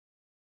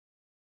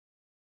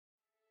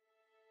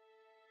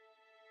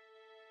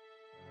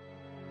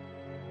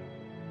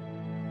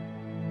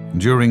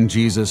During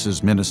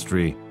Jesus'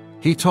 ministry,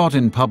 he taught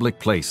in public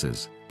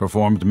places,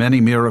 performed many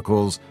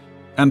miracles,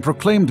 and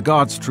proclaimed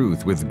God's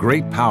truth with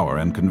great power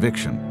and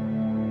conviction.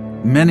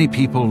 Many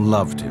people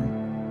loved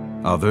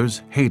him.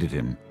 Others hated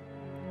him.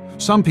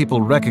 Some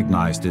people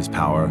recognized his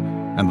power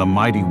and the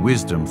mighty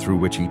wisdom through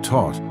which he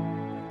taught,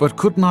 but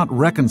could not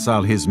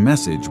reconcile his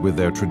message with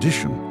their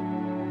tradition.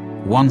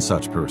 One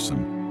such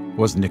person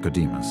was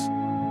Nicodemus.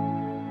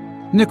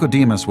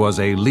 Nicodemus was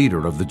a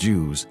leader of the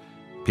Jews.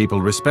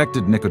 People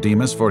respected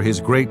Nicodemus for his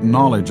great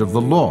knowledge of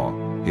the law,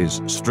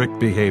 his strict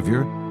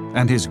behavior,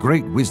 and his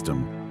great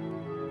wisdom.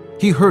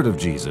 He heard of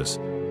Jesus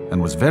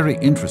and was very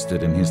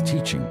interested in his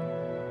teaching.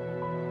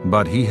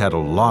 But he had a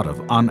lot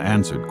of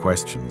unanswered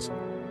questions.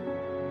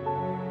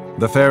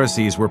 The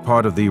Pharisees were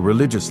part of the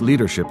religious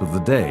leadership of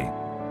the day.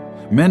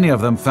 Many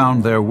of them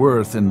found their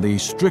worth in the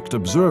strict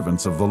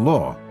observance of the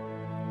law.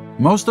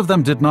 Most of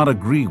them did not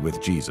agree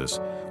with Jesus,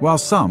 while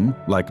some,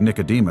 like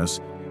Nicodemus,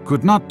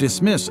 could not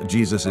dismiss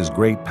Jesus'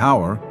 great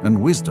power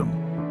and wisdom.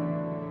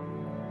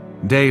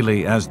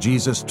 Daily, as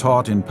Jesus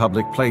taught in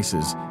public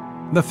places,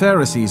 the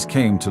Pharisees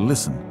came to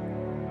listen.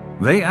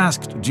 They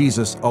asked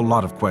Jesus a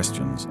lot of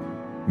questions,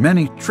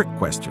 many trick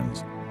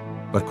questions,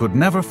 but could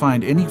never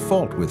find any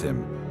fault with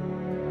him.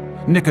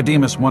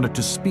 Nicodemus wanted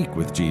to speak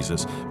with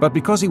Jesus, but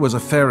because he was a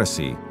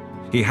Pharisee,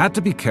 he had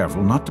to be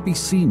careful not to be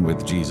seen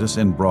with Jesus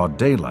in broad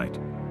daylight.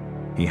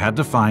 He had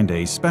to find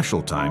a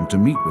special time to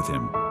meet with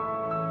him.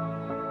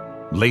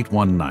 Late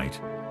one night,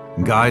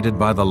 guided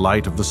by the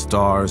light of the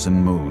stars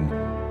and moon,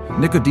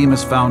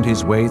 Nicodemus found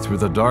his way through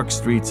the dark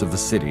streets of the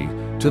city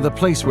to the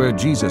place where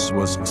Jesus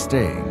was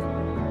staying.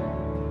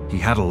 He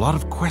had a lot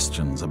of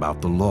questions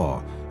about the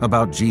law,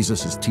 about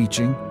Jesus'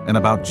 teaching, and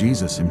about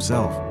Jesus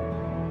himself.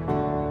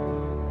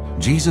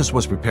 Jesus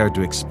was prepared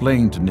to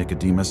explain to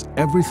Nicodemus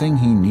everything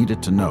he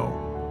needed to know.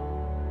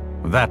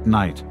 That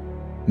night,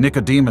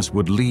 Nicodemus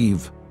would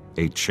leave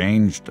a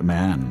changed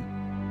man.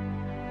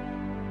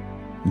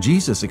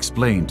 Jesus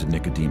explained to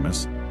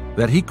Nicodemus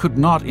that he could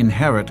not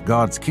inherit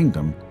God's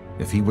kingdom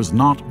if he was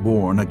not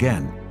born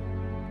again.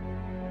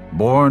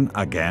 Born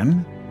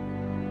again?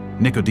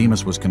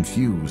 Nicodemus was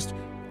confused.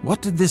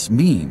 What did this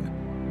mean?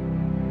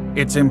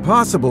 "It's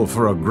impossible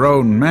for a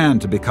grown man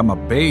to become a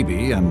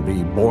baby and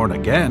be born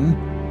again,"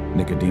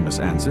 Nicodemus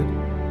answered.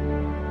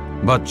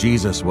 But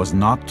Jesus was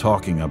not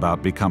talking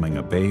about becoming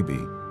a baby.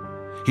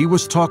 He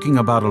was talking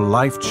about a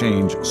life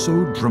change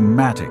so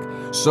dramatic,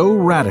 so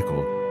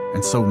radical,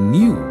 and so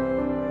new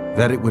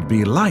that it would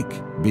be like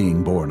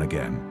being born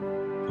again.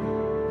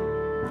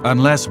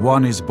 "Unless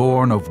one is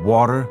born of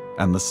water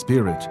and the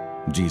Spirit,"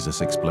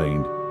 Jesus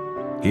explained,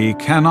 "he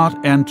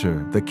cannot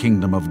enter the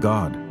kingdom of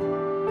God."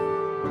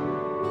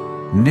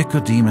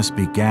 Nicodemus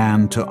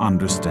began to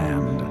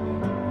understand,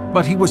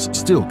 but he was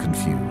still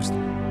confused.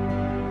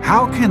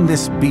 "How can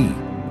this be?"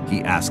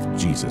 he asked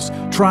Jesus,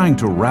 trying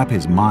to wrap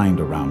his mind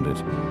around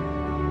it.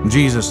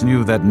 Jesus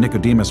knew that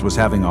Nicodemus was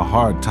having a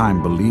hard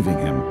time believing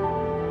him.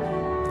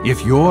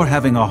 If you're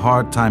having a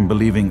hard time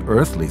believing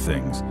earthly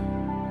things,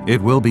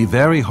 it will be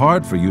very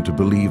hard for you to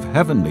believe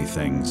heavenly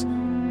things.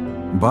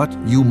 But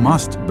you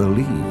must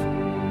believe.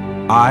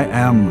 I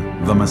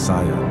am the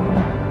Messiah.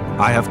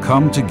 I have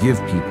come to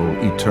give people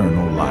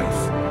eternal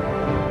life.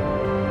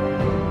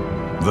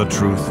 The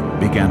truth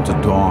began to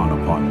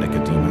dawn upon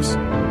Nicodemus.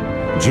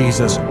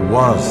 Jesus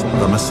was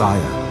the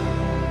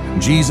Messiah.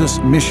 Jesus'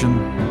 mission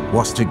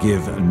was to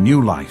give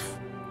new life.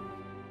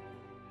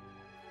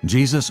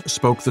 Jesus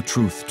spoke the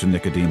truth to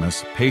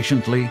Nicodemus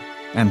patiently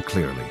and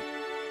clearly.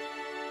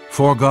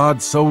 For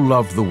God so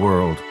loved the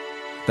world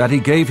that he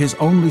gave his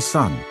only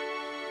Son,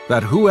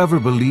 that whoever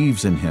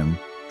believes in him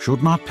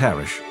should not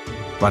perish,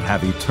 but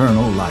have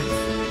eternal life.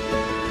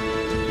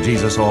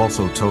 Jesus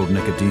also told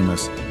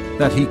Nicodemus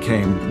that he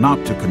came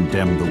not to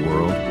condemn the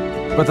world,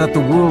 but that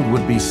the world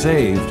would be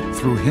saved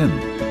through him.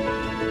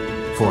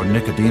 For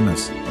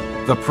Nicodemus,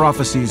 the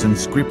prophecies in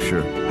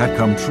Scripture had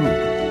come true.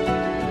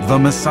 The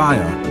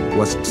Messiah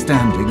was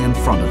standing in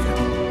front of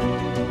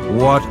him.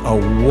 What a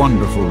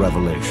wonderful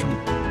revelation!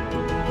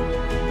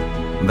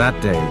 That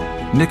day,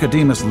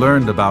 Nicodemus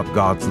learned about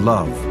God's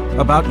love,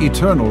 about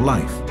eternal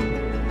life.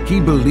 He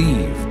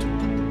believed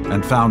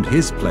and found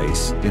his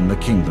place in the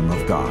kingdom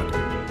of God.